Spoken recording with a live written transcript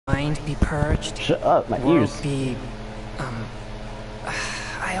mind be purged. Shut up, my World ears. be,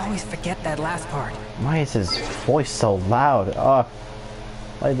 I always forget that last part. Why is his voice so loud?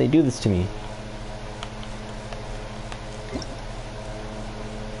 Why did they do this to me?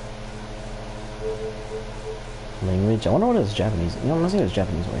 Language? I wonder what his Japanese. You know, let's see what his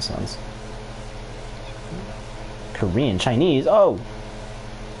Japanese voice sounds. Korean, Chinese. Oh.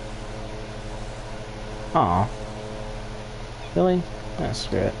 Aw. Really? Ah,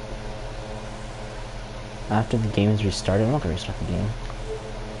 screw it. After the game is restarted, I'm not gonna restart the game.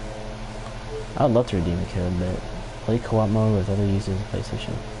 I would love to redeem a code, but play co-op mode with other users of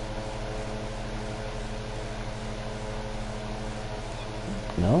PlayStation.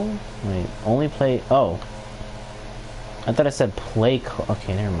 No? Wait, only play. Oh. I thought I said play.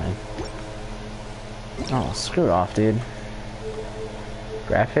 Okay, never mind. Oh, screw off, dude.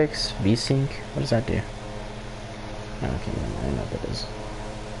 Graphics, VSync. What does that do? Oh, okay, never mind. I know what that is.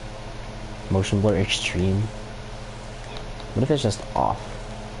 Motion blur extreme. What if it's just off?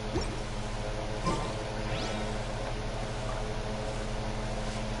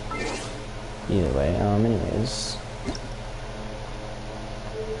 Either way, anyways.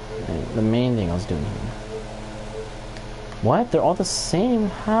 The main thing I was doing here. What? They're all the same?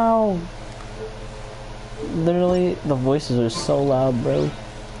 How? Literally, the voices are so loud, bro.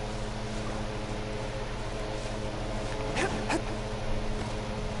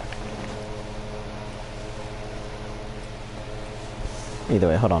 Either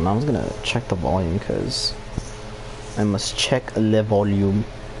way, hold on. I was gonna check the volume because I must check the volume.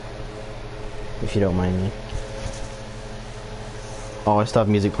 If you don't mind me. Oh, I stopped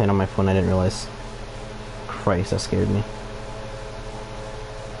music playing on my phone. I didn't realize. Christ, that scared me.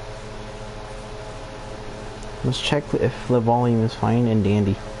 Let's check if the volume is fine and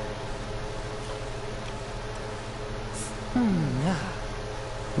dandy.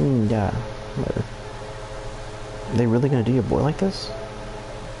 Yeah. Whatever. Are they really gonna do your boy like this?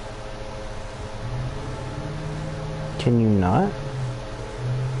 Can you not?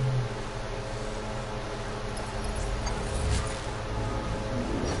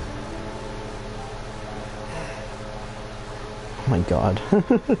 Oh my god.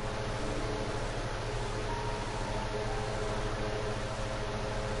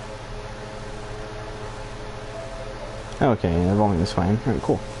 Okay, the volume is fine. Alright,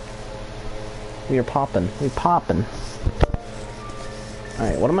 cool. We are popping. We popping.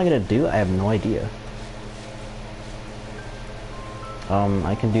 Alright, what am I gonna do? I have no idea.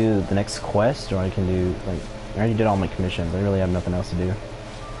 I can do the next quest, or I can do, like, I already did all my commissions. I really have nothing else to do.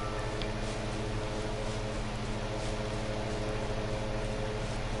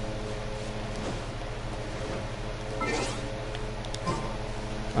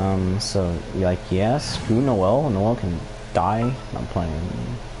 So, like, yeah, screw Noelle. Noelle can die. I'm playing.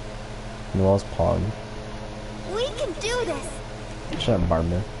 Noelle's Pog. We can do this. Shut up,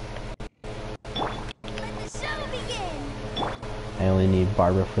 Barbara. Let the show begin. I only need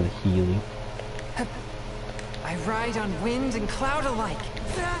Barbara for the healing. I ride on wind and cloud alike.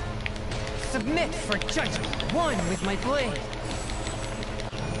 Submit for judgment, one with my blade.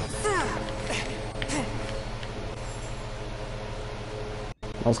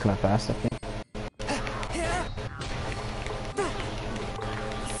 That was kind of fast, I think.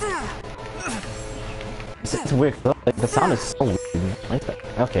 It's weird. Like, the sound is so weird. Like that.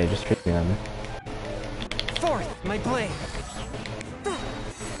 Okay, just trick me then. Forth, my blade.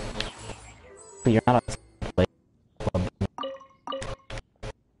 But you're not a play club.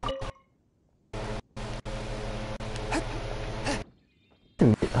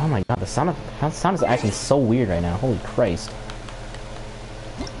 Oh my god, the sound is acting so weird right now. Holy Christ.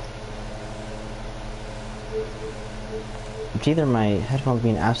 It's either my headphones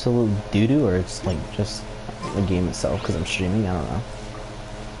being absolute doo-doo or it's like just the game itself because I'm streaming. I don't know.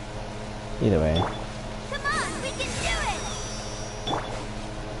 Either way. Come on, we can do it.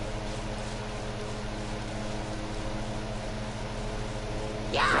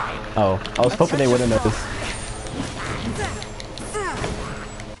 Yeah. Oh, I was hoping they wouldn't notice.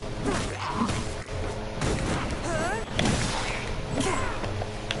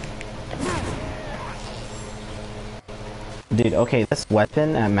 Dude, okay, this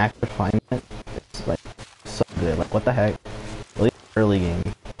weapon at max refinement is like so good. Like, what the heck? At least early game.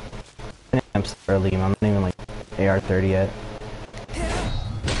 I'm still early game. I'm not even like AR-30 yet.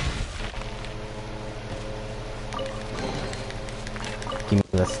 Give me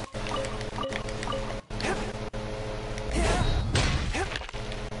this.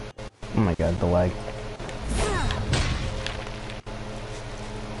 Oh my god, the lag.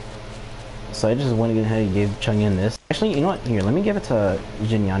 So I just went ahead and gave Chung-Yin this. Actually, Actually, you know what? Here, let me give it to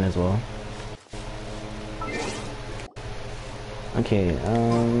Jinyan as well. Okay,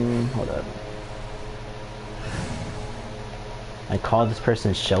 hold up. I call this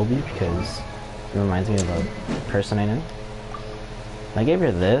person Shelby because it reminds me of a person I know. I gave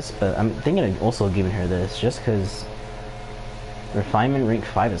her this, but I'm thinking of also giving her this just because Refinement rank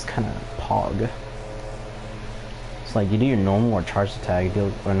 5 is kind of pog. It's like you do your normal or charged attack, you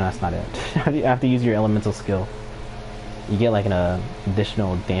do, or no, that's not it. You have to use your elemental skill. You get like an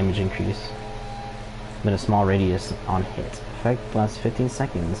additional damage increase, but a small radius on hit. Effect lasts 15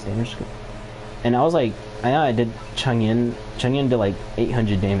 seconds. Damage. And I was like, I know I did Changyin. Changyin did like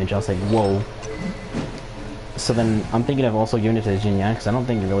 800 damage. I was like, whoa. So then I'm thinking of also giving it to Jinyan because I don't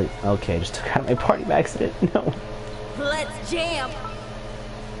think it really. Okay, I just took out my party by accident. No. Let's jam.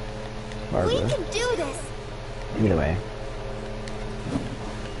 Barbara. We can do this. Either way.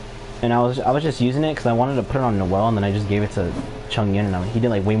 And I was just using it because I wanted to put it on Noel, and then I just gave it to Changyin, and he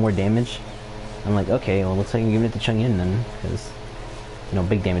did like way more damage. I'm like, okay, well, looks like I'm giving it to Changyin then, because you know,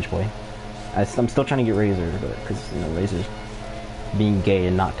 big damage boy. I'm still trying to get Razor, but because you know, Razor's being gay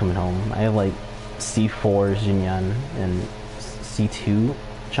and not coming home. I have like C4 Jinyan and C2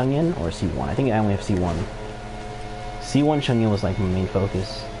 Changyin, or C1. I think I only have C1. C1 Changyin was like my main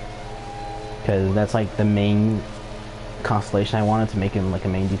focus, because that's like the main constellation I wanted to make him like a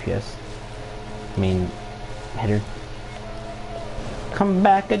main DPS, main hitter. Come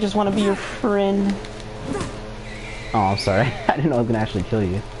back, I just want to be your friend. Oh, I'm sorry. I didn't know I was gonna actually kill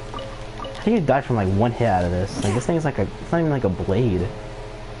you. I think you died from like one hit out of this. Like this thing is like it's not even like a blade.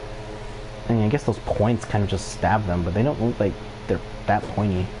 I mean, I guess those points kind of just stab them, but they don't look like they're that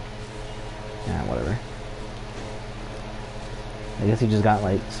pointy. Yeah, whatever. I guess he just got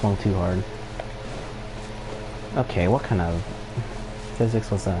like swung too hard. Okay, what kind of physics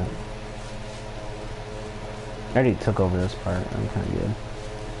was that? I already took over this part. I'm kind of good.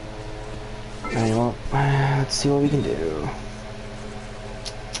 Alright, well, let's see what we can do.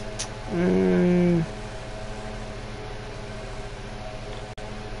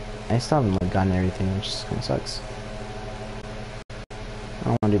 I still haven't like, gotten everything, which kind of sucks. I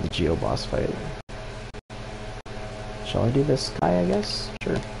don't want to do the Geo boss fight. Shall I do this guy, I guess?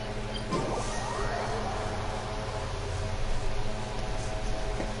 Sure.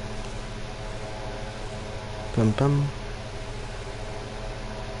 Bum bum.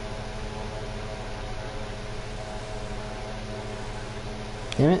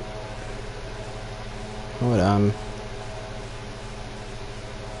 Damn it. Hold on.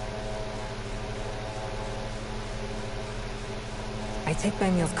 I take my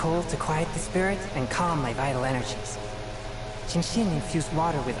meal's cold to quiet the spirit and calm my vital energies. Gaynshin infused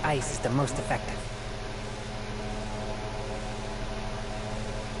water with ice is the most effective.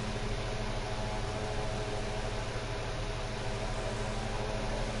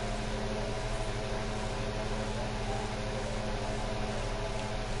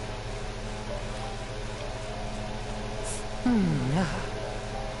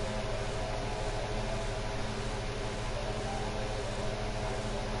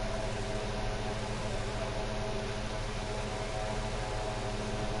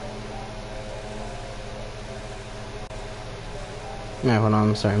 Alright, hold on,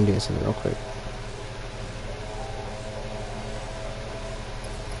 I'm sorry, I'm doing something real quick.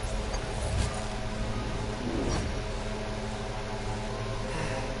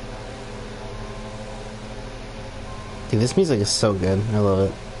 Dude, this music is so good. I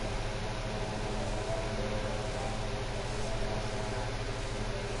love it.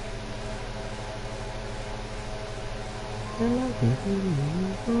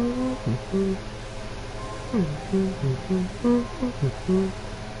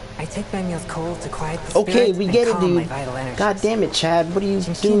 I take my meal's cold to quiet the Okay, spirit we and get it, calm my dude. vital energies. God damn it, Chad. What are you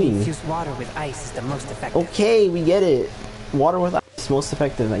Gaynshin doing? infused water with ice is the most effective. Okay, we get it. Water with ice, most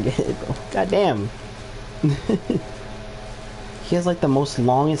effective. I get it, bro. God damn. He has like the most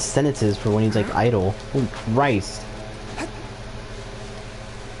longest sentences for when he's like idle. Holy Christ.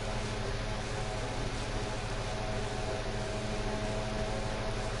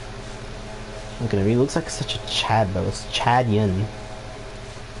 Look at him. He looks like such a Chad, though. It's Chad Yin.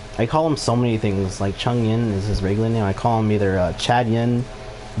 I call him so many things. Like Chung Yin is his regular name. I call him either Chad Yin,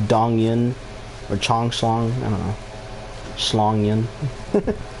 Dong Yin, or Chong Shlong. I don't know. Shlong Yin.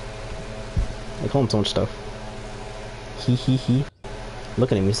 I call him so much stuff. He.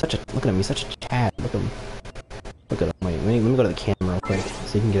 Look at him. He's such a Chad. Look at him. Look at him. Wait, let me go to the camera real quick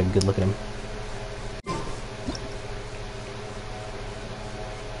so you can get a good look at him.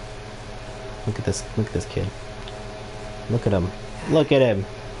 Look at this kid. Look at him. Look at him.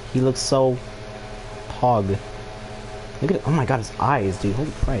 He looks so pog. Look at it. Oh my god, his eyes, dude.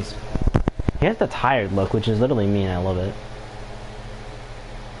 Holy Christ. He has the tired look, which is literally me, and I love it.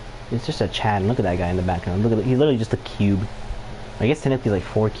 It's just a Chad. Look at that guy in the background. Look at he's literally just a cube. I guess technically like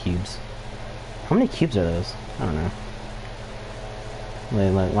 4 cubes. How many cubes are those? I don't know.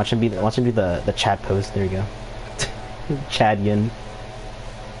 Watch him be the Chad pose. There you go. Chad Yin.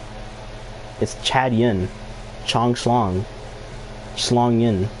 It's Chad Yin. Chong Schlong. Schlong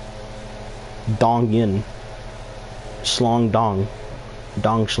Yin. Dong Yin. Schlong Dong.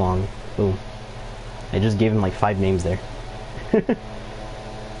 Dong Schlong. Boom. I just gave him like 5 names there.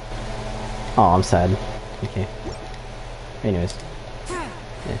 Oh, I'm sad. Okay. Anyways.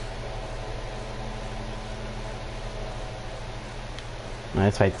 Yeah. Alright,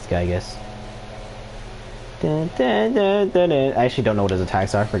 let's fight this guy, I guess. I actually don't know what his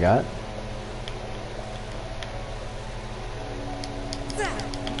attacks are, I forgot.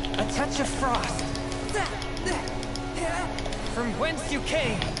 A touch of frost. From whence you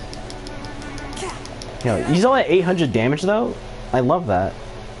came. Yo, he's all at 800 damage though? I love that.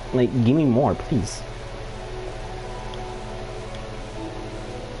 Like, give me more, please.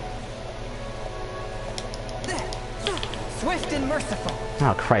 Swift and merciful.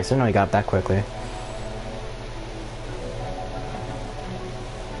 Oh Christ, I didn't know he got up that quickly.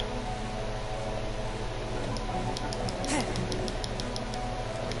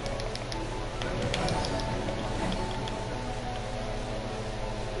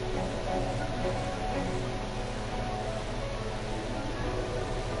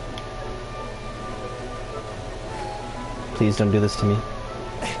 Please don't do this to me.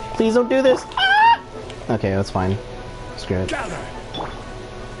 Please don't do this! Ah! Okay, that's fine. Screw it.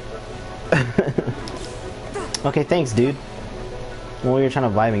 Okay, thanks, dude. Well, you're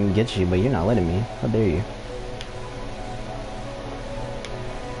trying to vibe and get you, but you're not letting me. How dare you?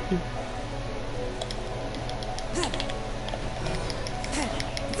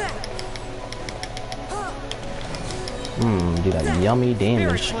 Do that yummy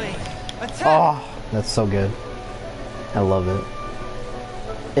damage. Oh, that's so good. I love it.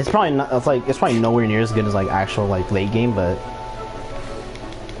 It's probably not. It's probably nowhere near as good as like actual like late game, but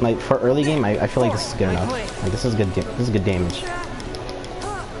like for early game, I feel like this is good enough. Like this is good. This is good damage.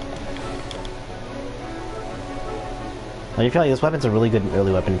 Like, I feel like this weapon's a really good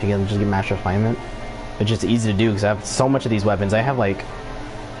early weapon if you can just get master refinement. It's just easy to do because I have so much of these weapons. I have like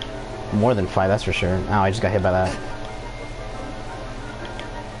more than 5, that's for sure. Ow, I just got hit by that.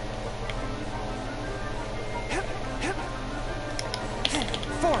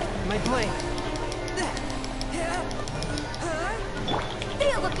 My blade.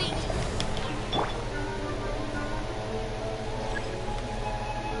 Feel the beat.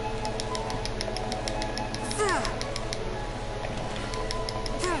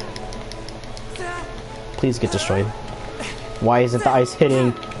 Please get destroyed. Why isn't the ice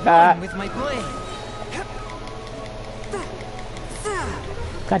hitting? Ah! With my blade.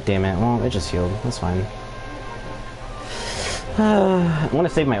 God damn it. Well, it just healed. That's fine. I want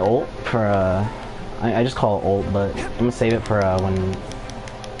to save my ult for, I just call it ult, but I'm gonna save it for, when...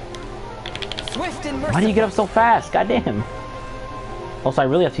 Swift and merciful. Why do you get up so fast? God damn. Also, I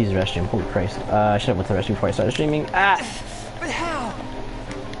really have to use the restroom. Holy Christ. I should have went to the restroom before I started streaming. Ah! But how?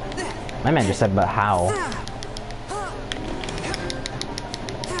 My man just said, but how?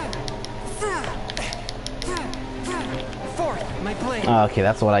 Forth, my blade. Oh, okay,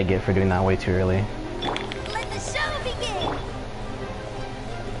 that's what I get for doing that way too early. Let the show begin.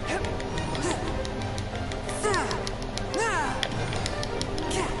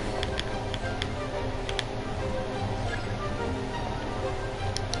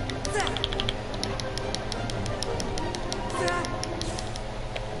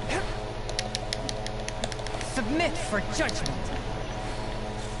 Submit for judgment.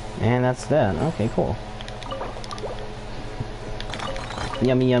 And that's that. Okay, cool.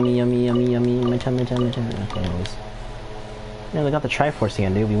 Yummy, yummy, yummy, yummy, yummy. My tummy, tummy, tummy. Okay, anyways. Yeah, we got the Triforce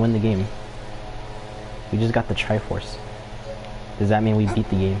again, dude. We win the game. We just got the Triforce. Does that mean we beat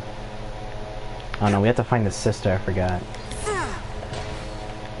the game? Oh no, we have to find the sister. I forgot.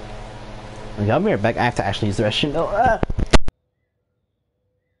 Okay, I'll be right back. I have to actually use the restroom. No. Ah!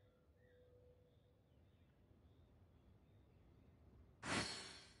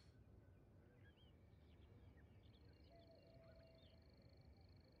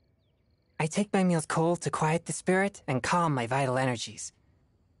 I take my meals cold to quiet the spirit and calm my vital energies.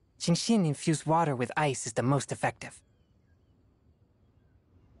 Gaynshin infused water with ice is the most effective.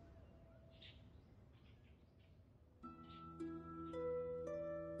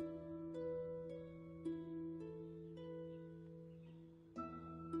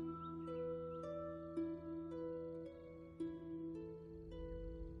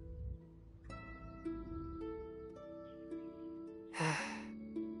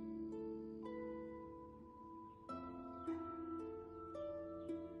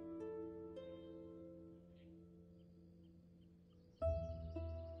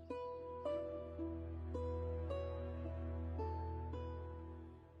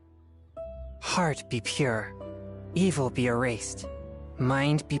 Heart be pure, evil be erased,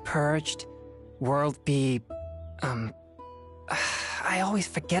 mind be purged, world be... I always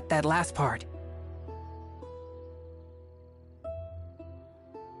forget that last part.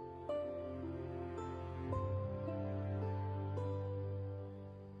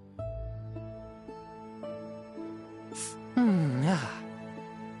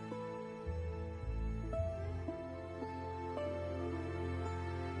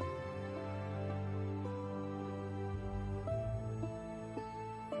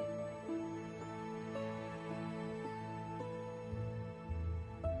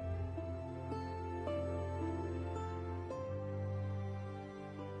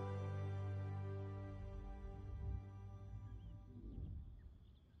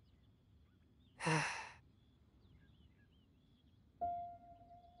 Ah.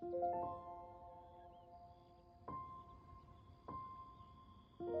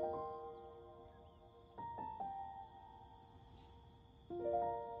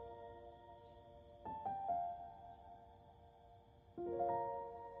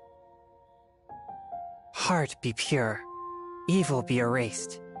 Heart be pure, evil be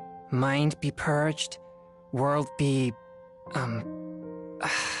erased, mind be purged, world be...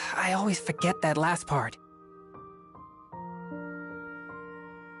 I always forget that last part.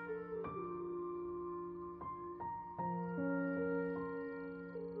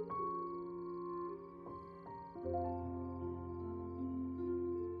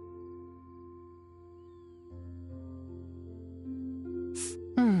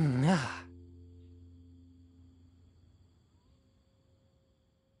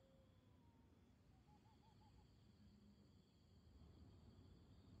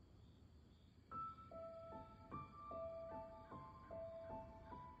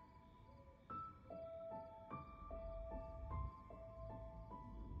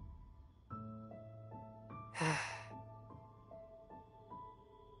 Ah.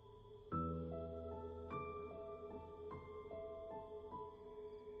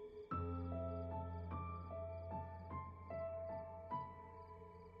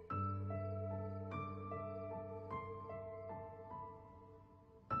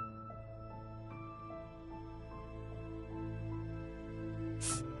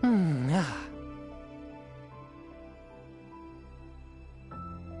 Ah.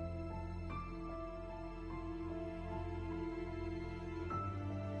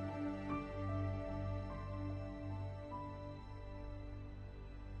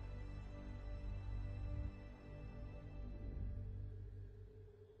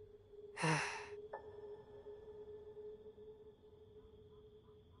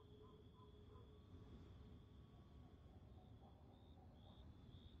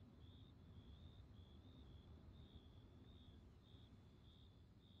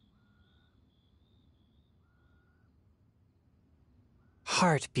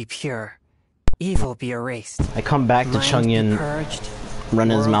 Heart be pure, evil be erased. I come back to mind Chungyin be purged,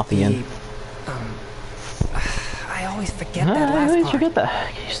 running his world mouth again. be, I always forget that I last always part. forget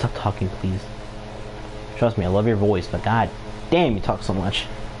that. Can you stop talking, please? Trust me, I love your voice, but god damn, you talk so much.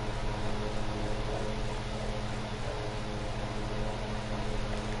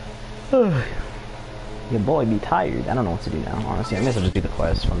 Your boy be tired. I don't know what to do now, honestly. I guess I'll just do the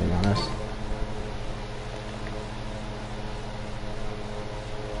quest, if I'm being honest.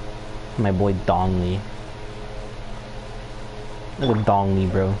 My boy Dongli. Look at Dongli,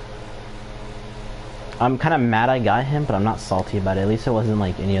 bro. I'm kind of mad I got him, but I'm not salty about it. At least it wasn't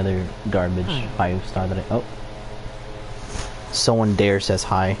like any other garbage 5-star that I... Oh. Someone dare says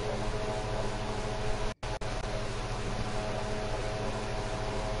hi.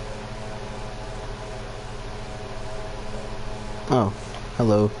 Oh,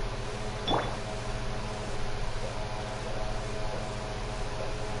 hello.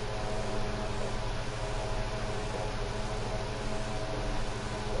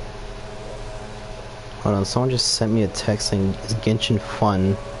 Hold on, someone just sent me a text saying, is Genshin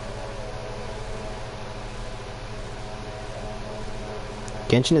fun?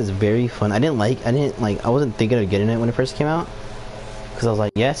 Genshin is very fun. I wasn't thinking of getting it when it first came out. Because I was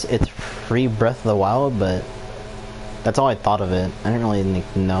like, yes, it's free Breath of the Wild, but that's all I thought of it. I didn't really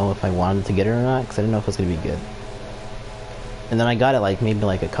know if I wanted to get it or not, because I didn't know if it was going to be good. And then I got it maybe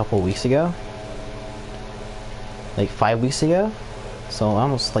a couple weeks ago. Like 5 weeks ago. So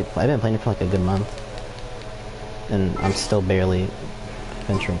almost I've been playing it for a good month. And I'm still barely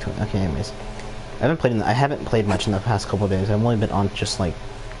venturing to it. Okay, anyways. I haven't played much in the past couple of days. I've only been on just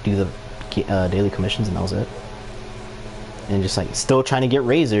do the daily commissions, and that was it. And just still trying to get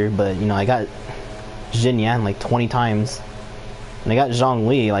Razor, but I got Jin Yan 20 times. And I got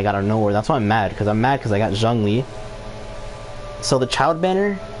Zhongli like out of nowhere. That's why I'm mad, because I got Zhongli. So the child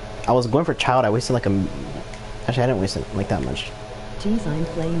banner, I was going for child. I wasted like a... Actually, I didn't waste it like that much. Geez, I'm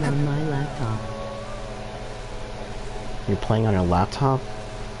playing on my laptop. You're playing on your laptop?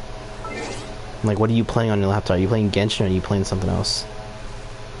 Like, what are you playing on your laptop? Are you playing Genshin or are you playing something else?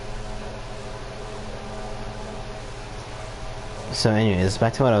 So anyways,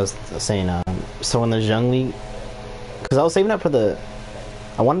 back to what I was saying. So when the Zhongli... Because I was saving up for the...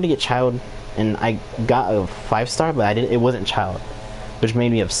 I wanted to get child, and I got a 5-star, but it wasn't child. Which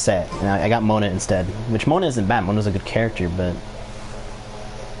made me upset, and I got Mona instead. Which Mona isn't bad, Mona's a good character, but...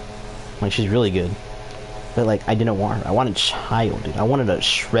 Like, she's really good. But like, I didn't want her. I wanted child, dude. I wanted to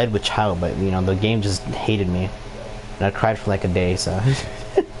shred with child, but you know, the game just hated me. And I cried for like a day, so...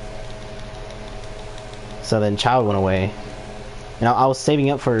 So then child went away. And I was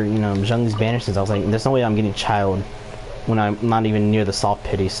saving up for, you know, Zhongli's banner since I was like, there's no way I'm getting child when I'm not even near the soft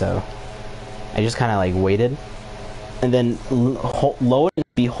pity, so... I just kind of like waited. And then, lo and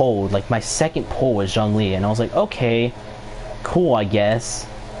behold, like my second pull was Zhongli, and I was like, okay, cool, I guess.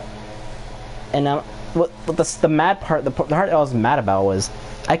 And the mad part, the part I was mad about was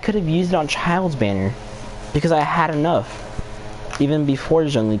I could have used it on Child's banner because I had enough even before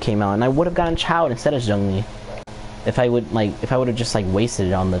Zhongli came out, and I would have gotten Child instead of Zhongli if I would have just like wasted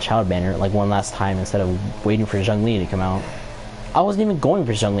it on the Child banner like one last time instead of waiting for Zhongli to come out. I wasn't even going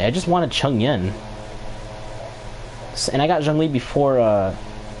for Zhongli. I just wanted Changyan, and I got Zhongli before.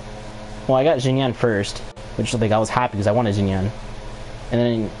 Well, I got Xinyan first, which like I was happy because I wanted Xinyan, and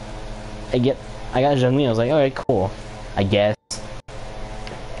then I got Zhongli. I was like, alright, cool, I guess.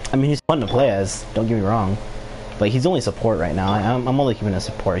 I mean, he's fun to play as, don't get me wrong, but he's only support right now. I'm only keeping a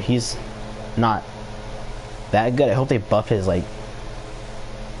support. He's not that good. I hope they buff his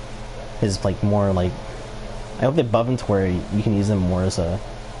more like. I hope they buff him to where you can use him more as a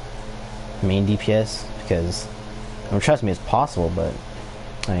main DPS, because I mean, trust me, it's possible, but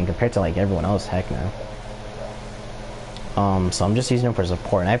I mean, compared to like everyone else, heck no. So I'm just using him for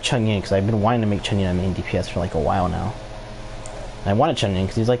support, and I have Changyan because I've been wanting to make Changyan a main DPS for like a while now. And I wanted Changyan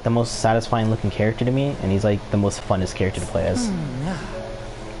because he's like the most satisfying looking character to me, and he's like the most funnest character to play as.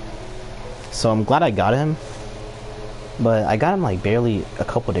 So I'm glad I got him, but I got him like barely a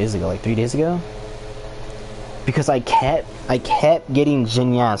couple days ago, like 3 days ago, because I kept getting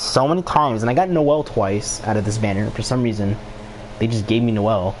Xinyan so many times, and I got Noelle twice out of this banner for some reason. They just gave me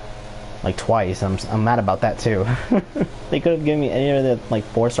Noelle like twice. I'm mad about that too. They could have given me any of the like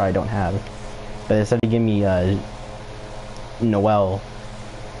 4-star I don't have, but instead they gave me Noelle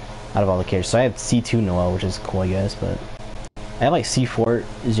out of all the characters. So I have C2 Noelle, which is cool, I guess, but I have like C4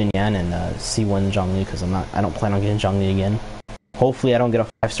 Xinyan and C1 Zhongli because I don't plan on getting Zhongli again. Hopefully I don't get a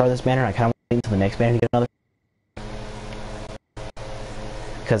 5-star this banner. I kind of want to wait until the next banner to get another.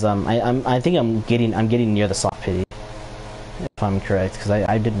 Because I think I'm getting near the soft pity, if I'm correct, because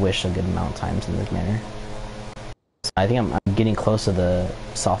I did wish a good amount of times in this manner. So I think I'm getting close to the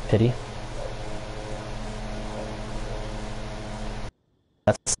soft pity.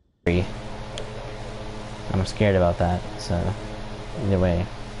 That's scary. I'm scared about that, so either way.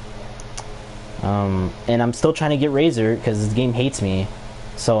 And I'm still trying to get Razor because this game hates me.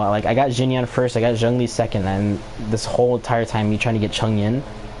 So I got Xinyan first, I got Zhongli second, and this whole entire time me trying to get Changyan,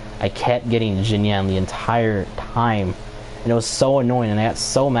 I kept getting Xinyan the entire time. And it was so annoying, and I got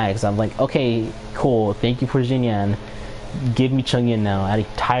so mad because I'm like, okay, cool, thank you for Xinyan. Give me Changyan now. I'm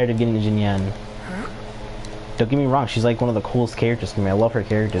tired of getting Xinyan. Don't get me wrong, she's like one of the coolest characters to me. I love her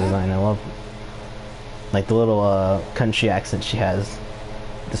character design. I love like the little country accent she has.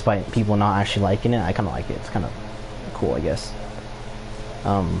 Despite people not actually liking it, I kind of like it. It's kind of cool, I guess.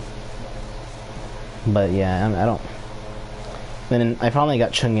 But yeah, I don't. Then I finally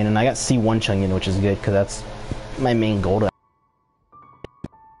got Changyan, and I got C1 Changyan, which is good because that's my main goal.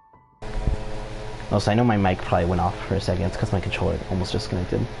 Also, I know my mic probably went off for a second. It's because my controller almost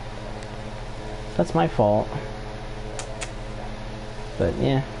disconnected. That's my fault. But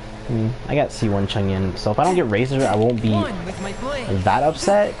yeah, I mean, I got C1 Changyan, so if I don't get Razor, I won't be that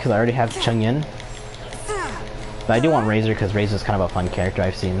upset because I already have Changyan. But I do want Razor because Razor's kind of a fun character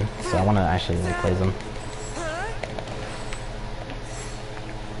I've seen, so I want to actually like, play them.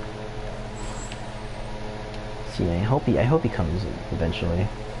 See, I hope he comes eventually.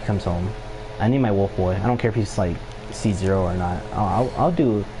 He comes home. I need my Wolf Boy. I don't care if he's like C0 or not. I'll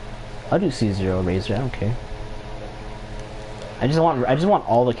do C0 Razor. I don't care. I just want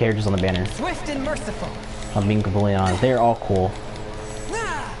all the characters on the banner. Swift and merciful. I'm being completely honest. They're all cool.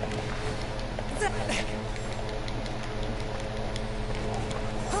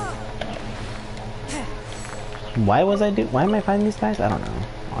 Why am I fighting these guys? I don't know,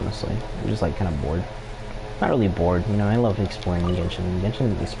 honestly. I'm just like kind of bored. Not really bored, you know, I love exploring in Genshin.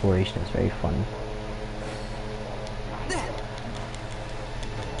 Genshin exploration is very fun.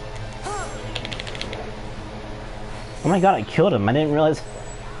 Oh my god, I killed him. I didn't realize.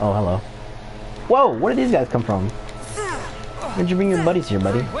 Oh, hello. Whoa, where did these guys come from? Where'd you bring your buddies here,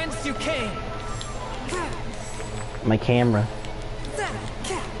 buddy? Whence you came? My camera.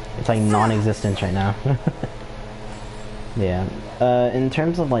 It's like non-existent right now. Yeah. In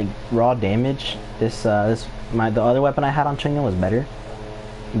terms of like raw damage, the other weapon I had on Chunga was better.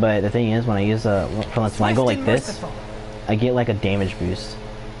 But the thing is, when I use when I go like this, I get like a damage boost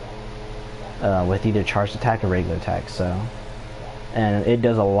with either charged attack or regular attack. So, and it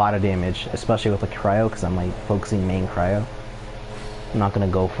does a lot of damage, especially with the cryo, because I'm like focusing main cryo. I'm not gonna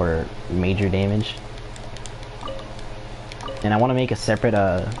go for major damage. And I want to make a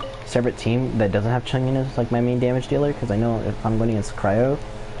separate team that doesn't have Chungin as like my main damage dealer, because I know if I'm going against cryo,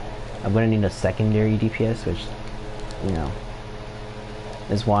 I'm going to need a secondary DPS, which, you know,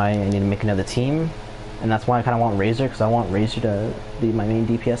 is why I need to make another team. And that's why I kind of want Razor, because I want Razor to be my main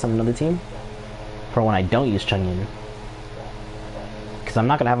DPS on another team for when I don't use Chungin. Because I'm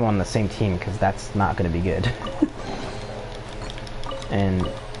not going to have them on the same team, because that's not going to be good. And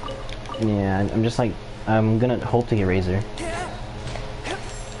yeah, I'm just like, I'm going to hope to get Razor.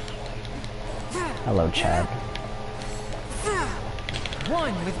 Hello, Chad.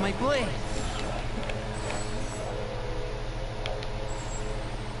 One with my blade.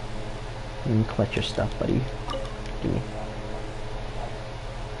 Collect your stuff, buddy. Gimme.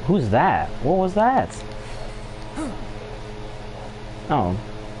 Who's that? What was that? Oh,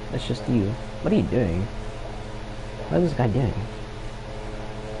 that's just you. What are you doing? What is this guy doing?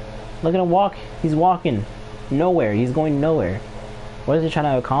 Look at him walk. He's walking nowhere. He's going nowhere. What is he trying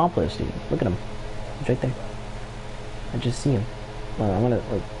to accomplish, dude? Look at him. He's right there. I just see him. Well, I'm gonna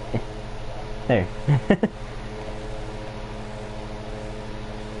like there.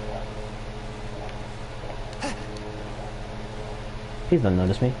 Please don't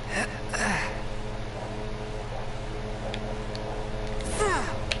notice me.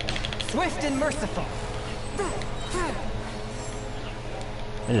 Swift and merciful.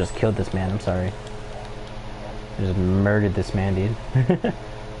 I just killed this man. I'm sorry. I just murdered this man, dude.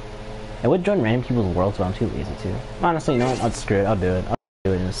 I would join random people's worlds, but I'm too lazy to. Honestly, you know what? I'll screw it. I'll do it. I'll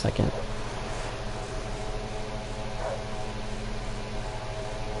do it in a second.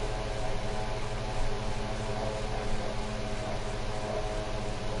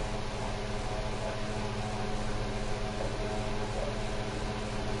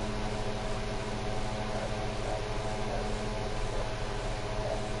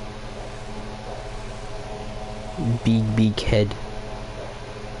 Big head.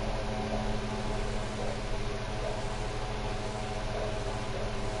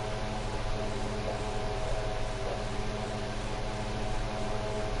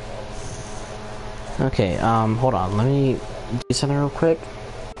 Okay, hold on, let me do something real quick,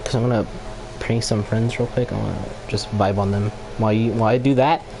 because I'm gonna prank some friends real quick. I wanna just vibe on them. While I do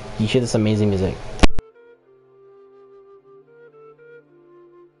that, you hear this amazing music.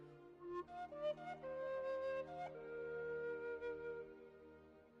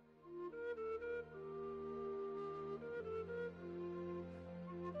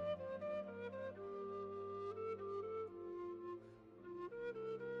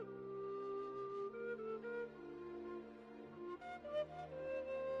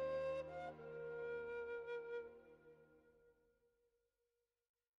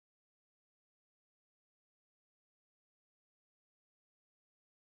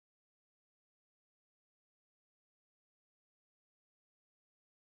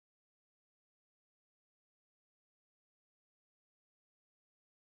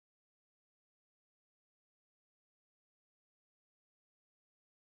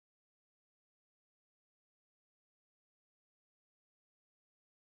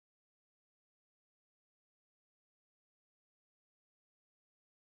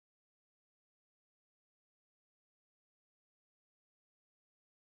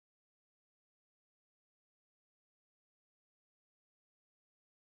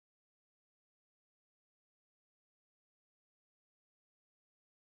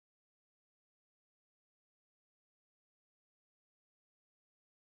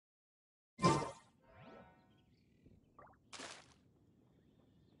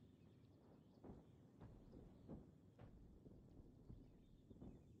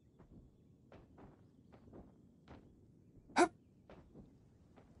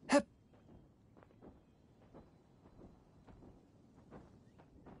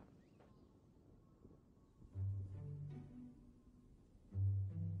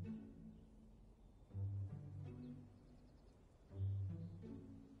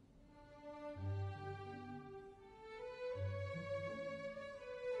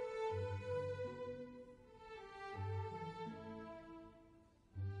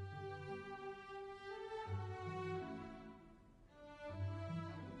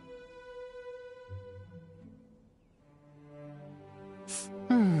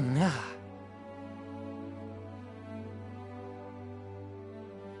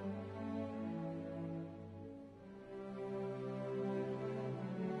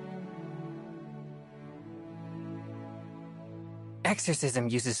 exorcism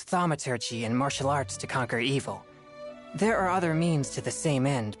uses thaumaturgy and martial arts to conquer evil. There are other means to the same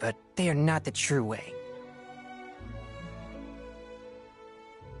end, but they are not the true way.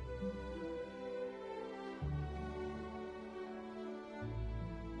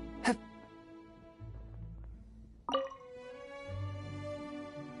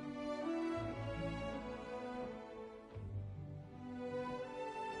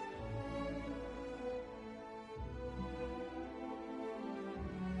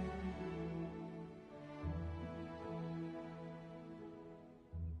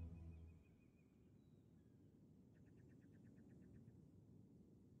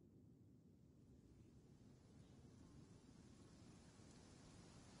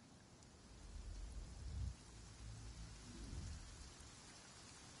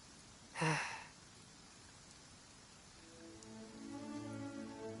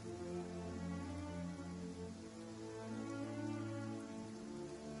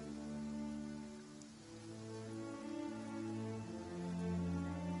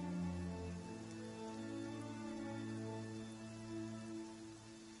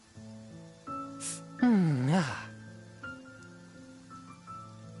 Ah.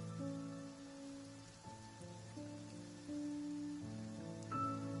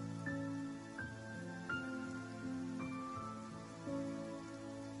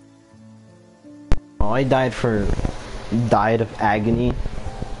 Oh, I died of agony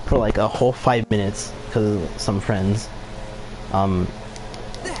for like a whole 5 minutes because of some friends.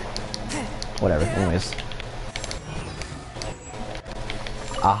 Whatever, anyways.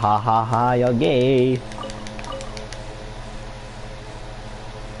 Ah ha ha ha, you're gay.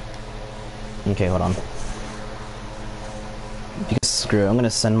 Okay, hold on. Because screw it, I'm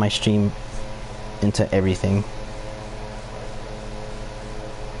gonna send my stream into everything.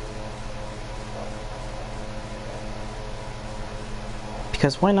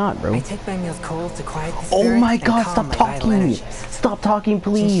 Because why not, bro? I take my meals cold to quiet the Oh spirit my and god, calm stop my vital talking! energies. Stop talking,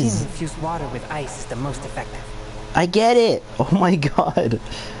 please! Gaynshin infused water with ice is the most effective. I get it! Oh my god!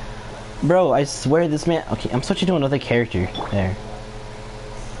 Bro, I swear this man... Okay, I'm switching to another character. There.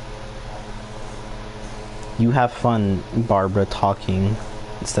 You have fun, Barbara, talking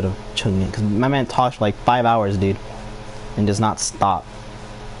instead of chugging it. Because my man talks for like 5 hours, dude. And does not stop.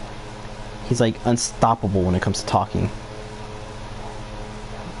 He's like unstoppable when it comes to talking.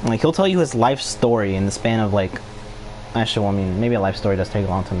 Like, he'll tell you his life story in the span of like... Actually, well, I mean, maybe a life story does take a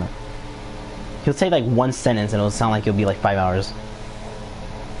long time. He'll say like one sentence and it'll sound like it'll be like 5 hours.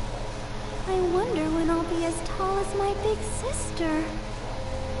 I wonder when I'll be as tall as my big sister.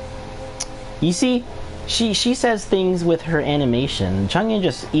 You see, she says things with her animation. Changyin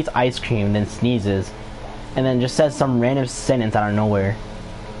just eats ice cream, then sneezes, and then just says some random sentence out of nowhere.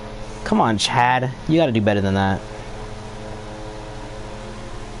 Come on, Chad. You gotta do better than that.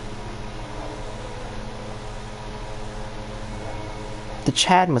 The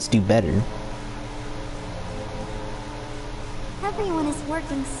Chad must do better. Everyone is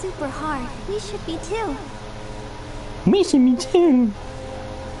working super hard. We should be too. Me too.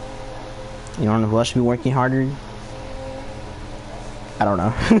 You don't know who else should be working harder? I don't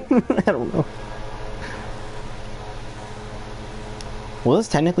know. I don't know. Will this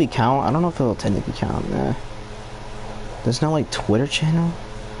technically count? I don't know if it'll technically count. Nah. There's no like Twitter channel?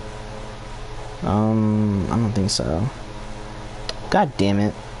 I don't think so. God damn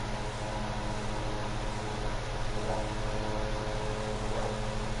it.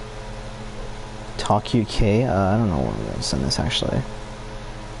 Talk UK? I don't know where I'm gonna send this actually.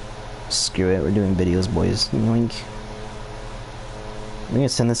 Screw it, we're doing videos, boys. Yoink. I'm gonna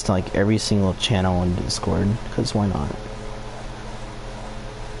send this to like every single channel on Discord, because why not?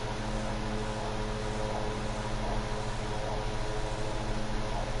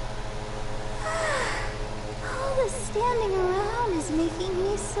 All this standing around is making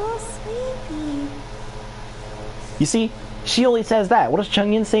me so sleepy. You see, she only says that. What does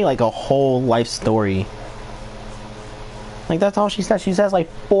Changyin say? Like a whole life story. Like that's all she says. She says like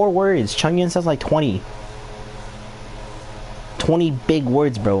 4 words. Changyin says like 20. 20 big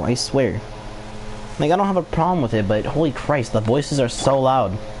words, bro. I swear. Like I don't have a problem with it, but holy Christ, the voices are so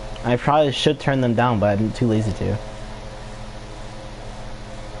loud. I probably should turn them down, but I'm too lazy to.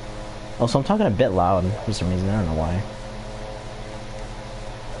 Also, I'm talking a bit loud for some reason. I don't know why.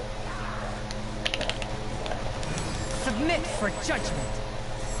 Submit for judgment.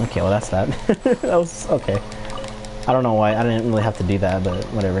 Okay, well that's that. That was okay. I don't know why. I didn't really have to do that, but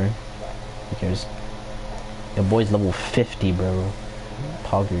whatever. Who cares? Your boy's level 50, bro.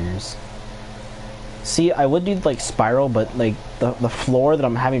 Poggers. See, I would do like spiral, but like the floor that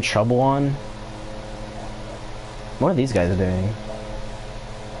I'm having trouble on. What are these guys doing?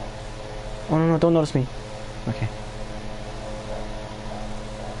 Oh no, no, don't notice me. Okay.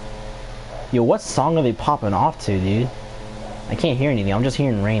 Yo, what song are they popping off to, dude? I can't hear anything. I'm just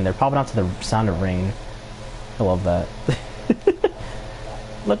hearing rain. They're popping off to the sound of rain. I love that.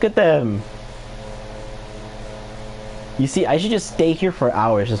 Look at them. You see, I should just stay here for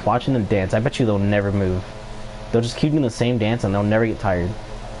hours just watching them dance. I bet you they'll never move. They'll just keep doing the same dance and they'll never get tired.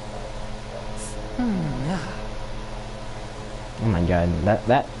 Oh my god,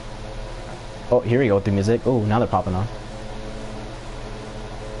 that... Oh, here we go with the music. Oh, now they're popping on.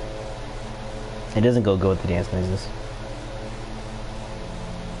 It doesn't go good with the dance noises.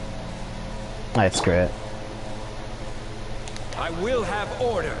 Alright, screw it. I will have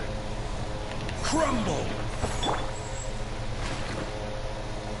order. Crumble.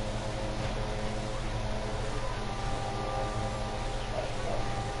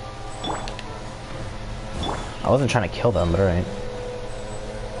 I wasn't trying to kill them, but alright.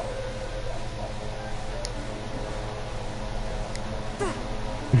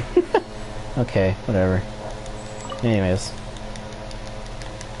 Okay, whatever. Anyways.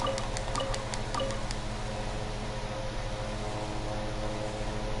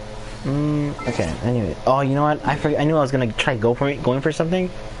 Okay, anyway. Oh, you know what? I knew I was gonna try going for something,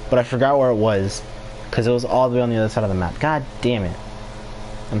 but I forgot where it was. Because it was all the way on the other side of the map. God damn it.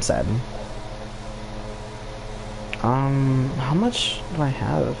 I'm sad. How much do I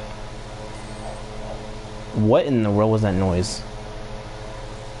have? What in the world was that noise?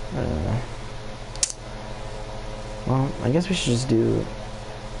 Well, I guess we should just do...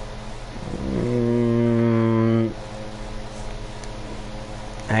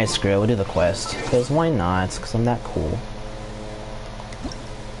 Alright, screw it, we'll do the quest. Because why not? Because I'm that cool.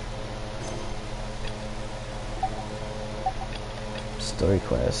 Story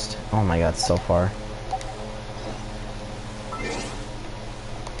quest. Oh my god, so far.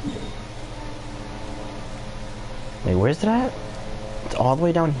 Wait, where's it at? It's all the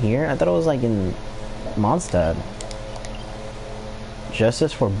way down here? I thought it was like in Mondstadt.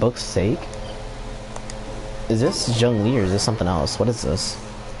 Justice for book's sake? Is this Zhongli or is this something else? What is this?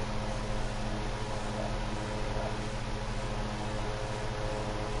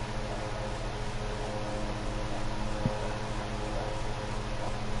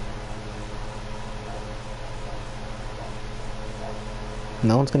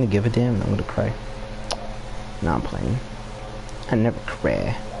 No one's gonna give a damn. I'm gonna cry. No, I'm playing. I never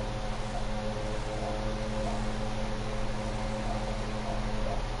cry.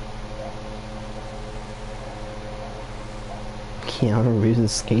 Keanu Reeves in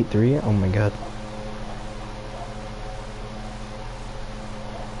Skate 3? Oh my god.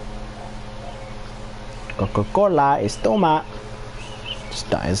 Coca-Cola estoma. Just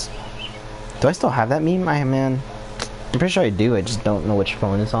dies. Do I still have that meme? Man. I'm pretty sure I do, I just don't know which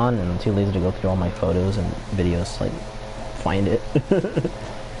phone it's on, and I'm too lazy to go through all my photos and videos to, like, find it.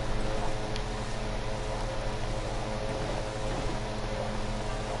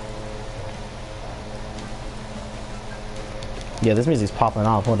 Yeah, this music's popping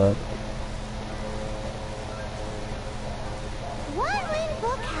off, hold up.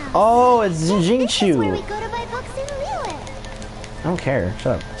 Oh, it's Jingchu! Where we go to buy books in Liyue. I don't care,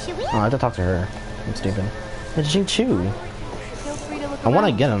 shut up. Oh, I have to talk to her. I'm stupid. It's Jingchu. I want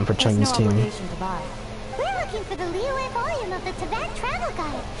to get him for Chinese team. We're looking for the Liyue volume of the Tibet Travel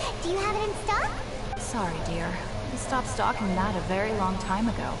Guide. Do you have it in stock? Sorry, dear. We stopped stocking that a very long time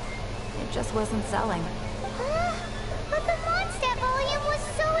ago. It just wasn't selling. But the Mondstadt volume was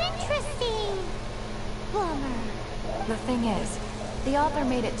so interesting. Bummer. The thing is, the author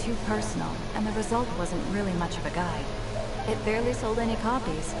made it too personal, and the result wasn't really much of a guide. It barely sold any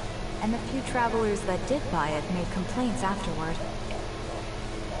copies, and the few travelers that did buy it made complaints afterward.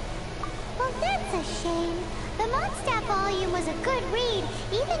 Well, that's a shame. The Mondstadt volume was a good read,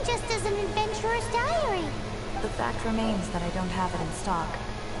 even just as an adventurer's diary. The fact remains that I don't have it in stock.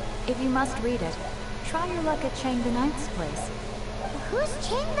 If you must read it, try your luck at Chang the Ninth's place. Who's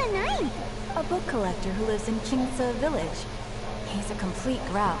Chang the Ninth? A book collector who lives in Qingce village. He's a complete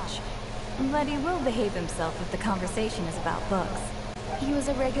grouch, but he will behave himself if the conversation is about books. He was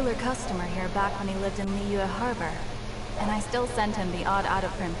a regular customer here back when he lived in Liyue Harbor, and I still send him the odd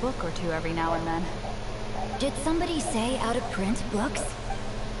out-of-print book or two every now and then. Did somebody say out-of-print books?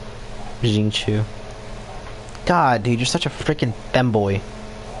 Jingchu. God, dude, you're such a freaking femboy.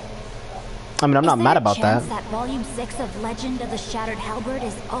 I mean, I'm not mad about that. That volume 6 of Legend of the Shattered Halberd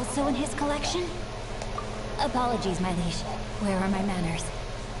is also in his collection? Apologies, my liege. Where are my manners?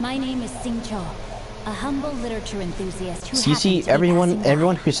 My name is Sing Cho, a humble literature enthusiast who So you see,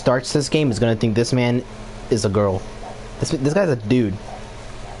 everyone who starts this game is gonna think this man is a girl. This guy's a dude.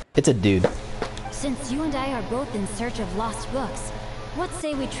 It's a dude. Since you and I are both in search of lost books, what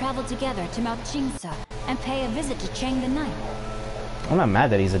say we travel together to Mount Jingsa and pay a visit to Chang the Ninth? I'm not mad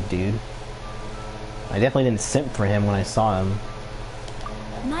that he's a dude. I definitely didn't simp for him when I saw him.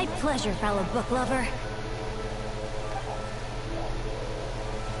 My pleasure, fellow book lover.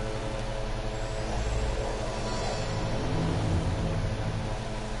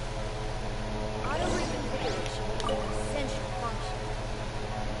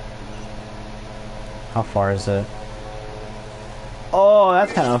 How far is it? Oh,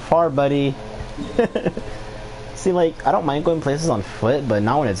 that's kind of far, buddy. See, like, I don't mind going places on foot, but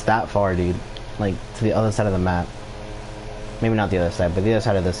not when it's that far, dude. Like, to the other side of the map. Maybe not the other side, but the other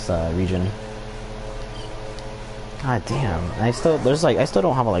side of this region. God damn. I still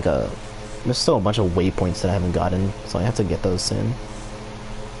don't have like a... There's still a bunch of waypoints that I haven't gotten, so I have to get those soon.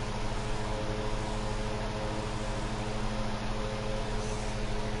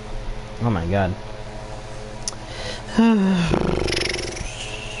 Oh my god. Come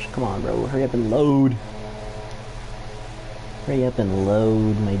on, bro. Hurry up and load. Hurry up and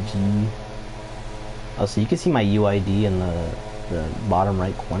load, my G. Oh, so you can see my UID in the bottom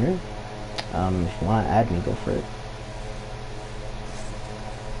right corner. If you want to add me, go for it.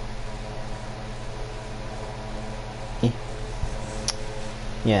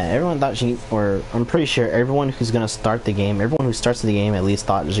 Yeah, everyone thought or I'm pretty sure everyone who's gonna start the game, everyone who starts the game at least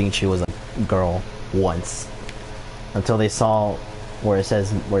thought Jingchu was a girl once. Until they saw where it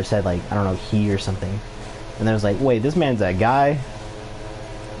said like, I don't know, he or something. And then it was like, wait, this man's a guy?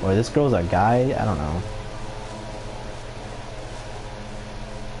 Or this girl's a guy? I don't know.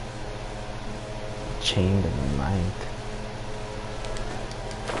 Chained to the ninth.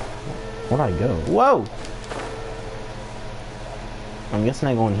 Where'd I go? Whoa! I'm guessing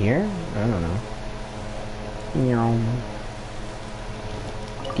I go in here? I don't know.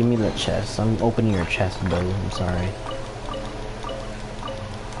 Give me the chest. I'm opening your chest, bro. I'm sorry.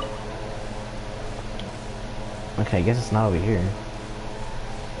 Okay, I guess it's not over here.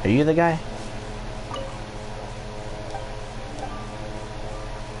 Are you the guy?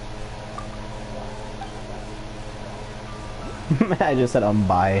 I just said I'm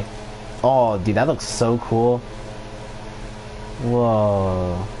bi. Oh, dude, that looks so cool.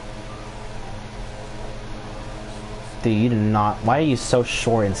 Whoa. Dude, you do not... Why are you so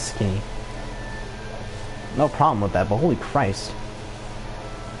short and skinny? No problem with that, but holy Christ.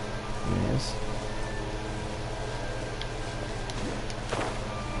 Yes.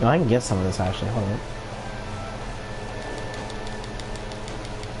 No, I can get some of this actually. Hold on.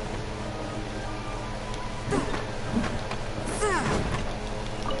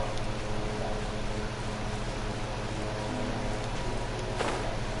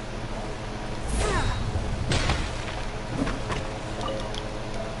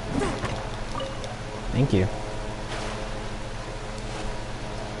 Thank you.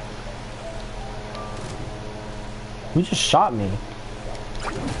 Who just shot me?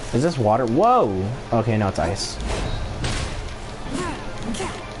 Is this water? Whoa! Okay, no, it's ice.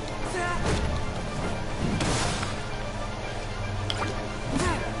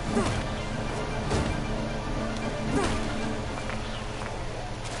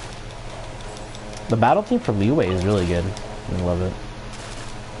 The battle team for Liwei is really good. I love it.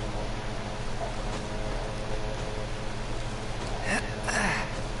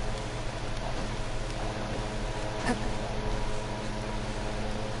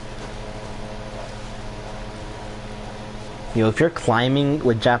 Yo, if you're climbing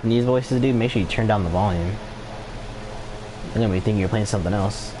with Japanese voices, dude, make sure you turn down the volume. And then we think you're playing something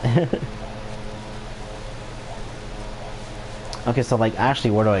else. Okay, so like,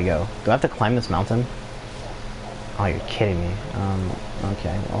 actually, where do I go? Do I have to climb this mountain? Oh, you're kidding me.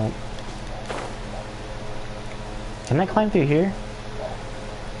 Okay, well... Can I climb through here?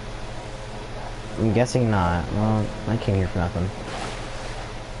 I'm guessing not. Well, I came here for nothing.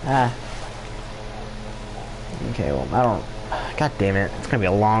 Ah. Okay, well, I don't... God damn it. It's gonna be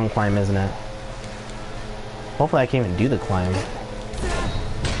a long climb, isn't it? Hopefully I can even do the climb.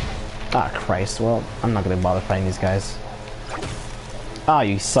 Ah, Christ. Well, I'm not gonna bother fighting these guys. Ah,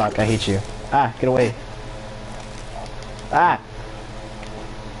 you suck. I hate you. Ah, get away. Ah!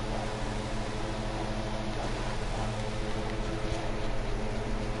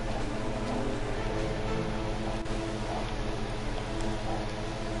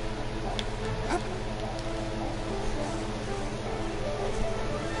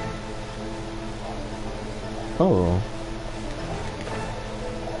 Oh.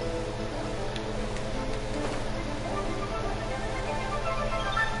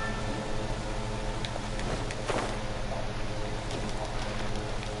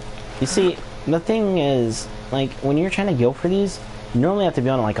 You see, the thing is, like, when you're trying to go for these, you normally have to be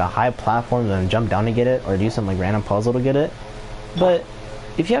on like a high platform and jump down to get it, or do some like random puzzle to get it. But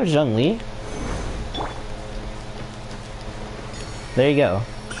if you have Zhongli, there you go.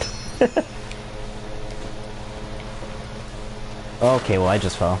 Okay, well I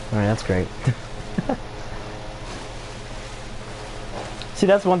just fell. Alright, that's great. See,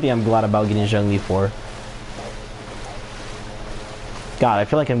 that's one thing I'm glad about getting Zhongli for. God, I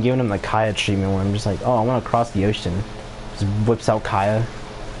feel like I'm giving him the Kaya treatment where I'm just like, oh, I want to cross the ocean. Just whips out Kaya.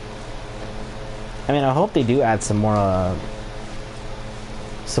 I mean, I hope they do add some more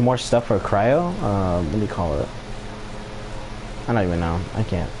stuff for Cryo. What do you call it? I don't even know. I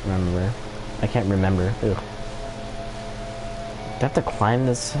can't remember. Ugh. Do I have to climb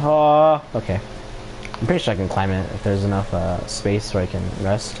this? Oh, okay. I'm pretty sure I can climb it if there's enough space where I can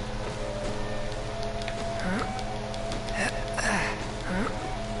rest.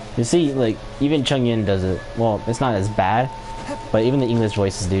 You see, like, even Chung Yin does it. Well, it's not as bad, but even the English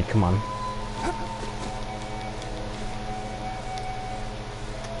voices, dude, come on.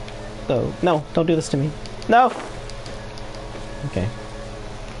 Oh, no, don't do this to me. No! Okay.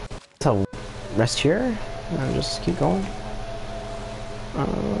 So, rest here, and just keep going.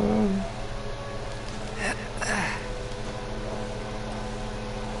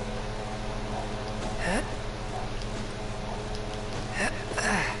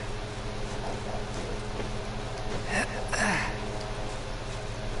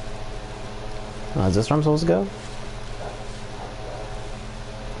 Is this where I'm supposed to go? Now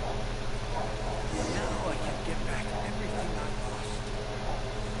I can get back everything I lost.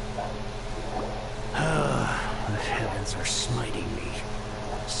 The heavens are smiting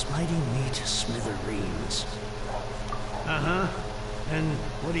me to smithereens. And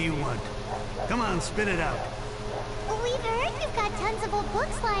what do you want? Come on, spit it out. We've heard you've got tons of old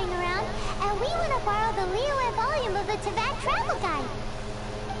books lying around, and we want to borrow the Liyue volume of the Tibet Travel Guide.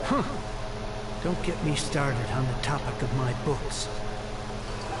 Huh. Don't get me started on the topic of my books.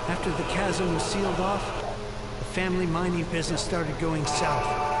 After the chasm was sealed off, the family mining business started going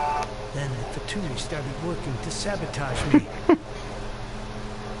south. Then the Fatui started working to sabotage me. To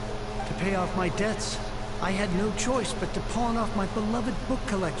pay off my debts, I had no choice but to pawn off my beloved book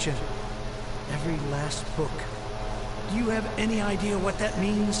collection. Every last book. Do you have any idea what that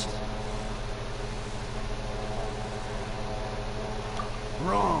means?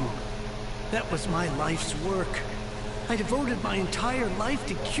 Wrong. That was my life's work. I devoted my entire life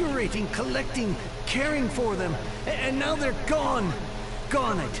to curating, collecting, caring for them. And now they're gone.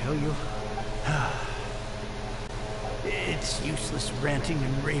 Gone, I tell you. It's useless ranting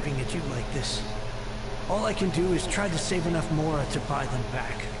and raving at you like this. All I can do is try to save enough Mora to buy them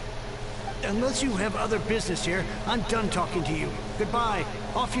back. Unless you have other business here, I'm done talking to you. Goodbye.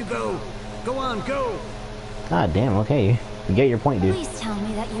 Off you go. Go on, go. God damn, okay. You get your point, dude. Please tell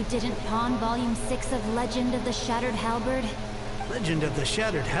me that you didn't pawn Volume 6 of Legend of the Shattered Halberd. Legend of the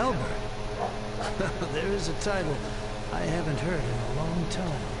Shattered Halberd? There is a title I haven't heard in a long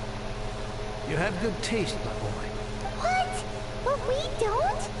time. You have good taste, my boy. What? But we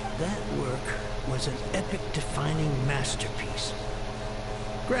don't? That work was an epic-defining masterpiece.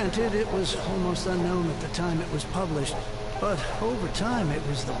 Granted, it was almost unknown at the time it was published, but over time it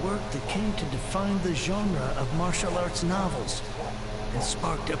was the work that came to define the genre of martial arts novels and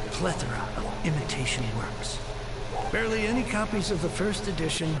sparked a plethora of imitation works. Barely any copies of the first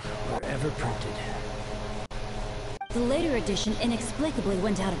edition were ever printed. The later edition inexplicably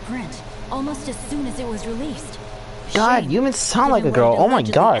went out of print, almost as soon as it was released. God, Shame, you even sound like a given girl. what it Oh my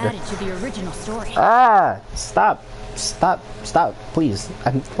allegedly god. added to the original story. Ah, stop, please.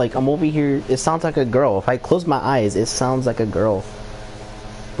 I'm over here. It sounds like a girl. If I close my eyes, it sounds like a girl.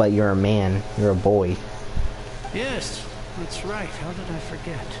 But you're a man. You're a boy. Yes, that's right. How did I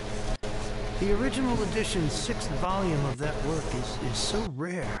forget? The original edition's 6th volume of that work is so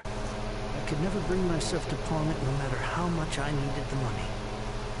rare. I could never bring myself to pawn it no matter how much I needed the money.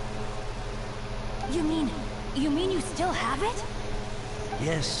 You mean you still have it?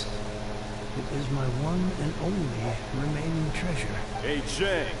 Yes. It is my one and only remaining treasure. Hey,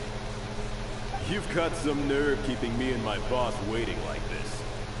 Chang. You've got some nerve keeping me and my boss waiting like this.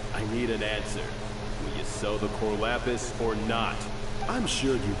 I need an answer. Will you sell the core lapis or not? I'm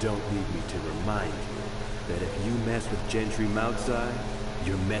sure you don't need me to remind you that if you mess with Gentry Moutsai,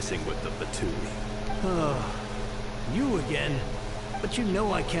 you're messing with the Fatui. Oh, you again. But you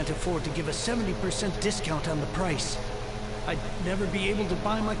know I can't afford to give a 70% discount on the price. I'd never be able to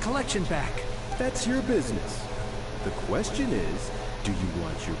buy my collection back. That's your business. The question is, do you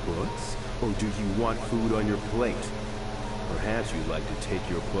want your books, or do you want food on your plate? Perhaps you'd like to take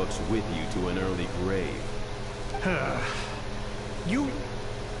your books with you to an early grave. You...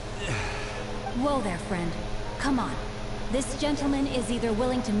 Whoa there, friend. Come on. This gentleman is either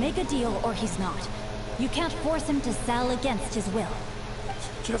willing to make a deal or he's not. You can't force him to sell against his will.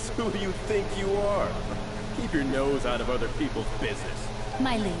 Just who do you think you are? Keep your nose out of other people's business.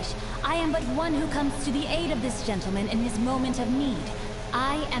 My liege, I am but one who comes to the aid of this gentleman in his moment of need.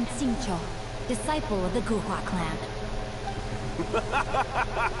 I am Xingqiu, disciple of the Guhua clan.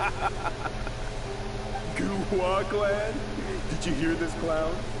 Guhua clan? Did you hear this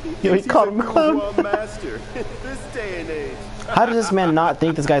clown? Yo, he called him a clown. Guhua master in this day and age. How does this man not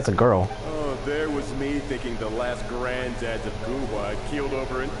think this guy's a girl? Oh, there was me thinking the last granddads of Guhua had keeled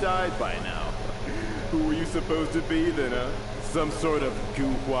over and died by now. Who were you supposed to be then, huh? Some sort of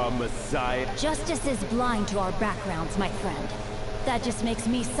Guhua messiah? Justice is blind to our backgrounds, my friend. That just makes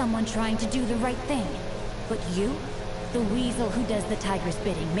me someone trying to do the right thing. But you? The weasel who does the tiger's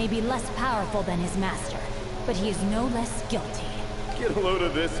bidding may be less powerful than his master, but he is no less guilty. Get a load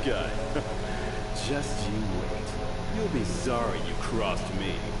of this guy. Just you wait. You'll be sorry you crossed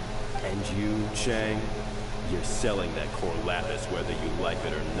me. And you, Chang, you're selling that core lapis whether you like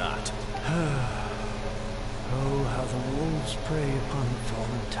it or not. Oh, how the wolves prey upon the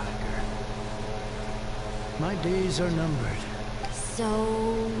fallen tiger. My days are numbered.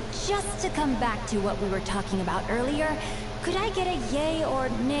 So, just to come back to what we were talking about earlier, could I get a yay or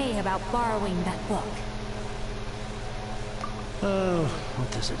nay about borrowing that book? Oh, what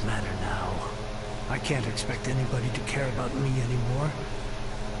does it matter now? I can't expect anybody to care about me anymore.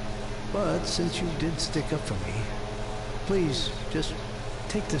 But since you did stick up for me, please, just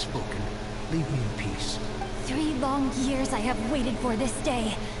take this book and leave me in peace. 3 long years I have waited for this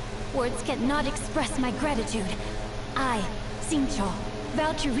day. Words cannot express my gratitude. I, Xingqiu,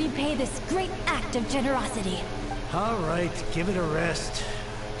 vow to repay this great act of generosity. All right, give it a rest.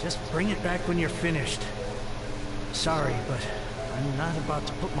 Just bring it back when you're finished. Sorry, but I'm not about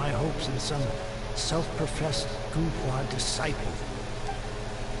to put my hopes in some self-professed Guhua disciple.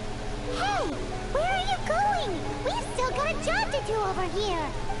 Hey! Where are you going? We've still got a job to do over here!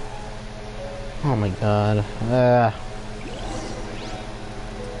 Oh my god.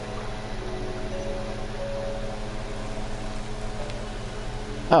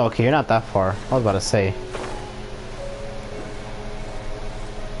 Oh, okay, you're not that far. I was about to say.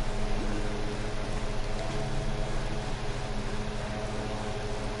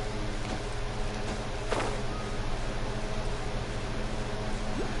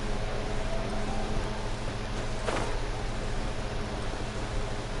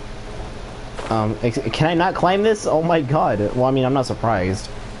 Can I not climb this? Oh my god. Well, I mean, I'm not surprised.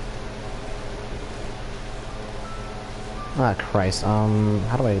 Ah, Christ.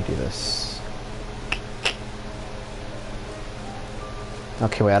 How do I do this?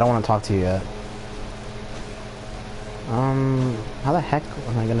 Okay, wait, I don't want to talk to you yet. How the heck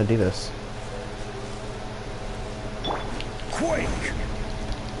am I gonna do this? Quake!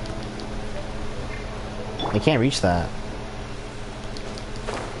 I can't reach that.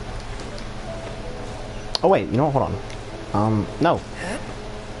 Oh wait, you know what? Hold on. No.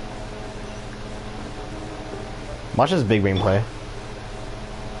 Watch this big brain play.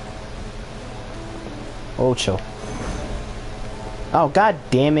 Oh, chill. Oh, god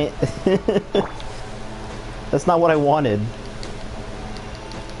damn it. That's not what I wanted.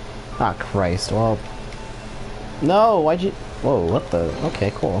 Ah, Christ. Well. No, why'd you... Whoa, what the...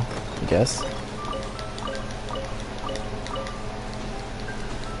 Okay, cool. I guess.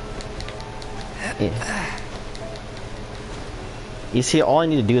 Yeah. You see, all I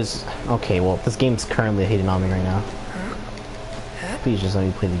need to do is... Okay, well, this game's currently hating on me right now. Please just let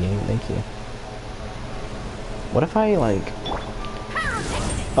me play the game, thank you. What if I, like...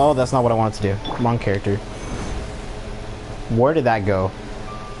 Oh, that's not what I wanted to do. Wrong character. Where did that go?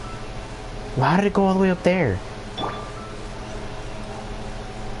 Why did it go all the way up there?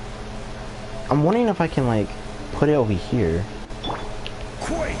 I'm wondering if I can, like, put it over here.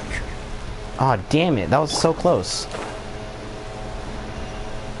 Quake! Oh, damn it. That was so close.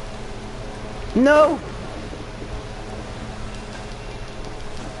 No!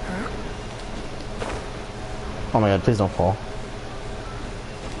 Oh my god, please don't fall.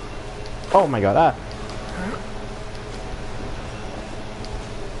 Oh my god, ah!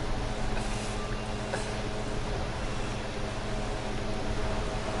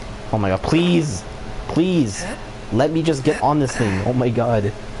 Oh my god, please! Please! Let me just get on this thing. Oh my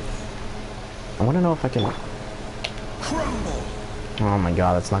god. I want to know if I can... Crumble! Oh my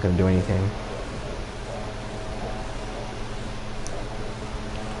god, that's not going to do anything.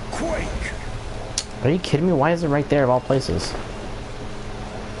 Quake! Are you kidding me? Why is it right there of all places?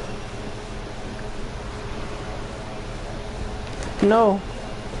 No.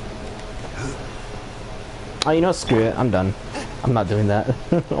 Oh, you know, screw it. I'm done. I'm not doing that.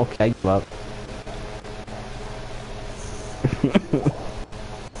 Okay, I give up.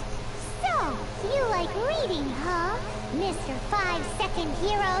 So, you like reading, huh? Mr. 5-second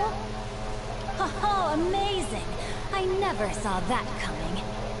hero? Oh, amazing! I never saw that coming.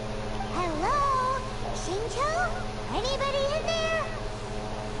 Hello? Shincho? Anybody in there?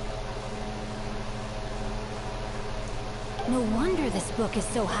 No wonder this book is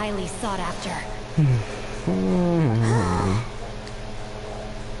so highly sought after.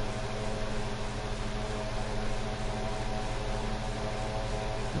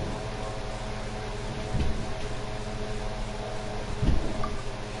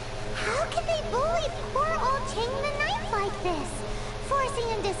 How can they bully poor old Chang the Ninth like this? Forcing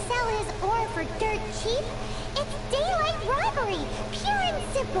him to sell his ore for dirt cheap? It's daylight robbery, pure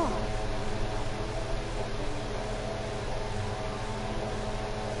and simple.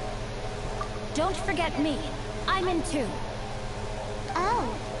 Don't forget me. I'm in too. Oh,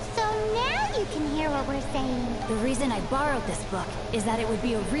 so now you can hear what we're saying. The reason I borrowed this book is that it would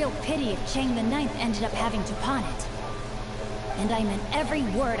be a real pity if Chang the Ninth ended up having to pawn it. And I meant every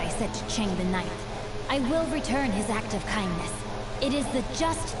word I said to Chang the Ninth. I will return his act of kindness. It is the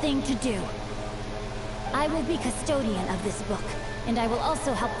just thing to do. I will be custodian of this book, and I will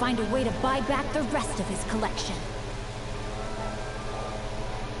also help find a way to buy back the rest of his collection.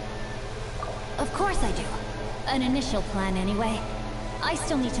 Of course I do. An initial plan anyway. I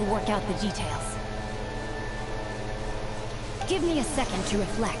still need to work out the details. Give me a second to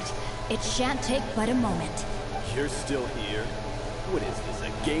reflect. It shan't take but a moment. You're still here? What is this,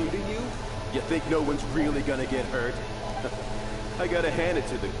 a game to you? You think no one's really gonna get hurt? I gotta hand it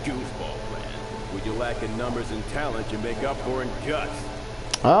to the goofball clan. When you lack in numbers and talent, you make up for in guts.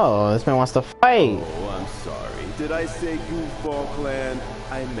 Oh, this man wants to fight. Oh, I'm sorry. Did I say goofball clan?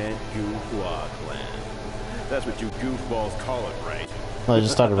 I meant goofwa clan. That's what you goofballs call it, right? Oh, it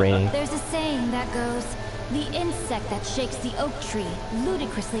just started raining. There's a saying that goes, the insect that shakes the oak tree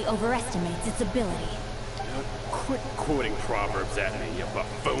ludicrously overestimates its ability. Quit quoting proverbs at me, you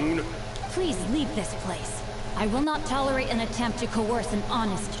buffoon! Please leave this place. I will not tolerate an attempt to coerce an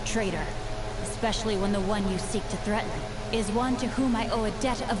honest trader, especially when the one you seek to threaten is one to whom I owe a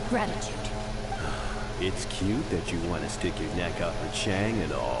debt of gratitude. It's cute that you want to stick your neck out for Chang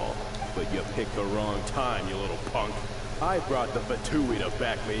and all, but you picked the wrong time, you little punk. I brought the Fatui to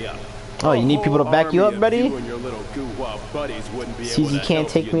back me up. Oh, you need people to back you up, buddy? You and your little goo-wah buddies wouldn't be See, able to you can't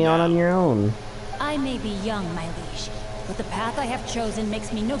take me on your own. I may be young, my liege, but the path I have chosen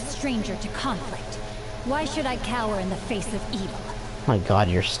makes me no stranger to conflict. Why should I cower in the face of evil? My god,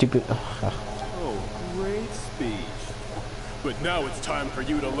 you're stupid. Oh, great speech. But now it's time for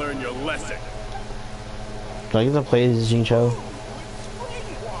you to learn your lesson. Do I get to play as Jincho?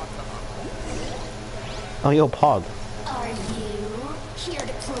 Oh, yo, Pog. Are you here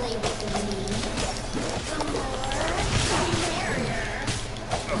to play with me?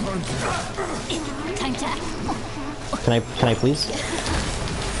 Time to act. Can I please?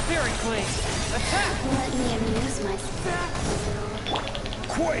 Very clean. Attack! Let me amuse myself.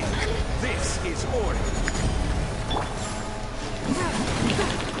 Quake! This is order.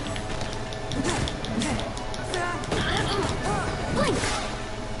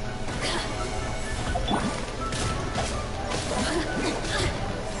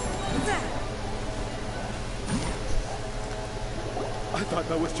 I thought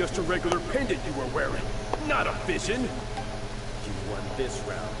that was just a regular pendant you were wearing, not a vision. You won this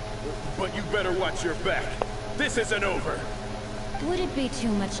round, but you better watch your back. This isn't over. Would it be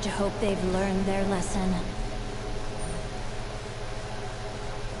too much to hope they've learned their lesson?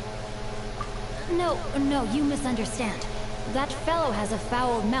 No, you misunderstand. That fellow has a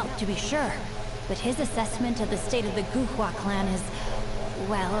foul mouth, to be sure. But his assessment of the state of the Guhua clan is,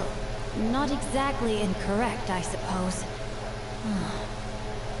 well, not exactly incorrect, I suppose.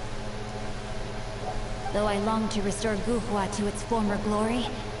 Though I long to restore Guhua to its former glory,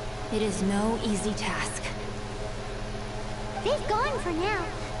 it is no easy task. They've gone for now,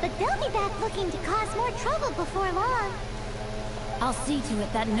 but they'll be back looking to cause more trouble before long. I'll see to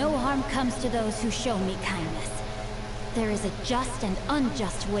it that no harm comes to those who show me kindness. There is a just and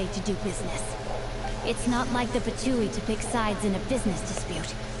unjust way to do business. It's not like the Fatui to pick sides in a business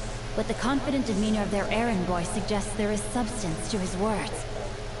dispute, but the confident demeanor of their errand boy suggests there is substance to his words.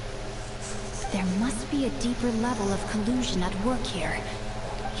 There must be a deeper level of collusion at work here.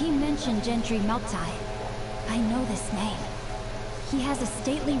 He mentioned Gentry Maltai. I know this name. He has a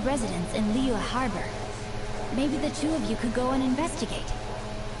stately residence in Liyue Harbor. Maybe the two of you could go and investigate.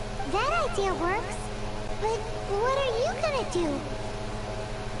 That idea works. But what are you gonna do?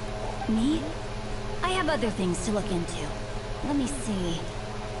 Me? I have other things to look into. Let me see.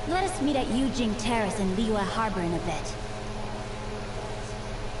 Let us meet at Yujing Terrace in Liyue Harbor in a bit.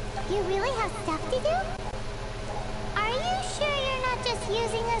 You really have stuff to do? Are you sure you're not just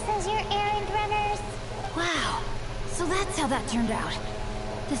using us as your errand runners? Wow. So that's how that turned out.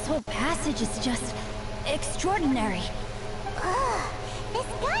 This whole passage is just extraordinary. Ugh, this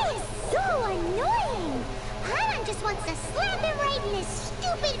guy is so annoying! Paimon just wants to slap him right in his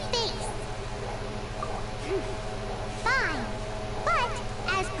stupid face! Fine. But,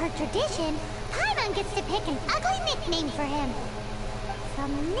 as per tradition, Paimon gets to pick an ugly nickname for him.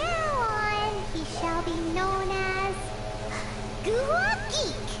 From now on, he shall be known as... Gua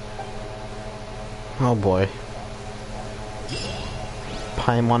Geek! Oh boy.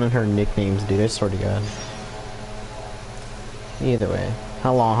 Paimon and her nicknames, dude, I swear to God. Either way.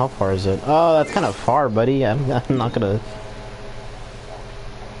 How far is it? Oh, that's kind of far, buddy. I'm not gonna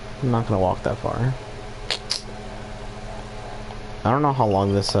walk that far. I don't know how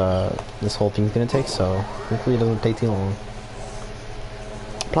long this whole thing's gonna take, so hopefully it doesn't take too long.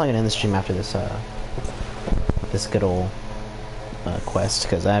 Probably gonna end the stream after this this good old quest,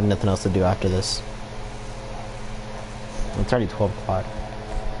 because I have nothing else to do after this. It's already 12 o'clock.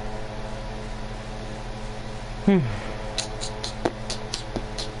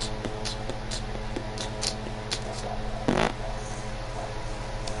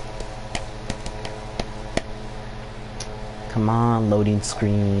 Come on, loading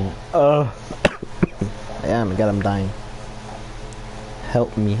screen. Yeah, my God, I'm dying.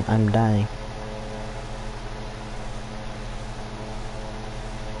 Help me, I'm dying.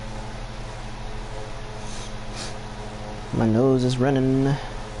 My nose is running.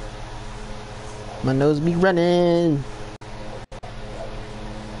 My nose be running.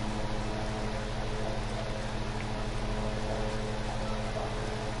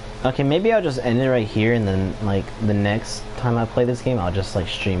 Okay, maybe I'll just end it right here, and then like the next time I play this game, I'll just like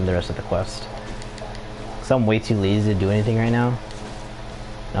stream the rest of the quest. Cause I'm way too lazy to do anything right now.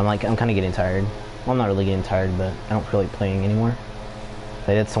 And I'm kind of getting tired. Well, I'm not really getting tired, but I don't feel like playing anymore.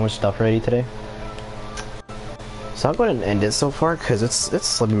 I did so much stuff already today. So I'll go ahead and end it so far, cause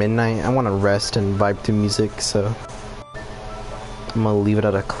it's like midnight. I want to rest and vibe to music, so I'm gonna leave it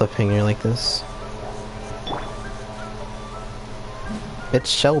at a cliffhanger like this. It's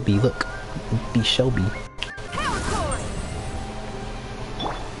Shelby, look. Be Shelby.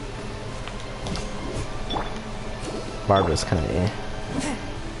 Barbara's kind of eh.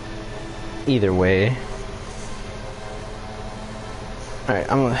 Either way.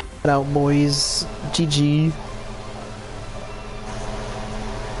 Alright, I'm gonna head out, boys. GG.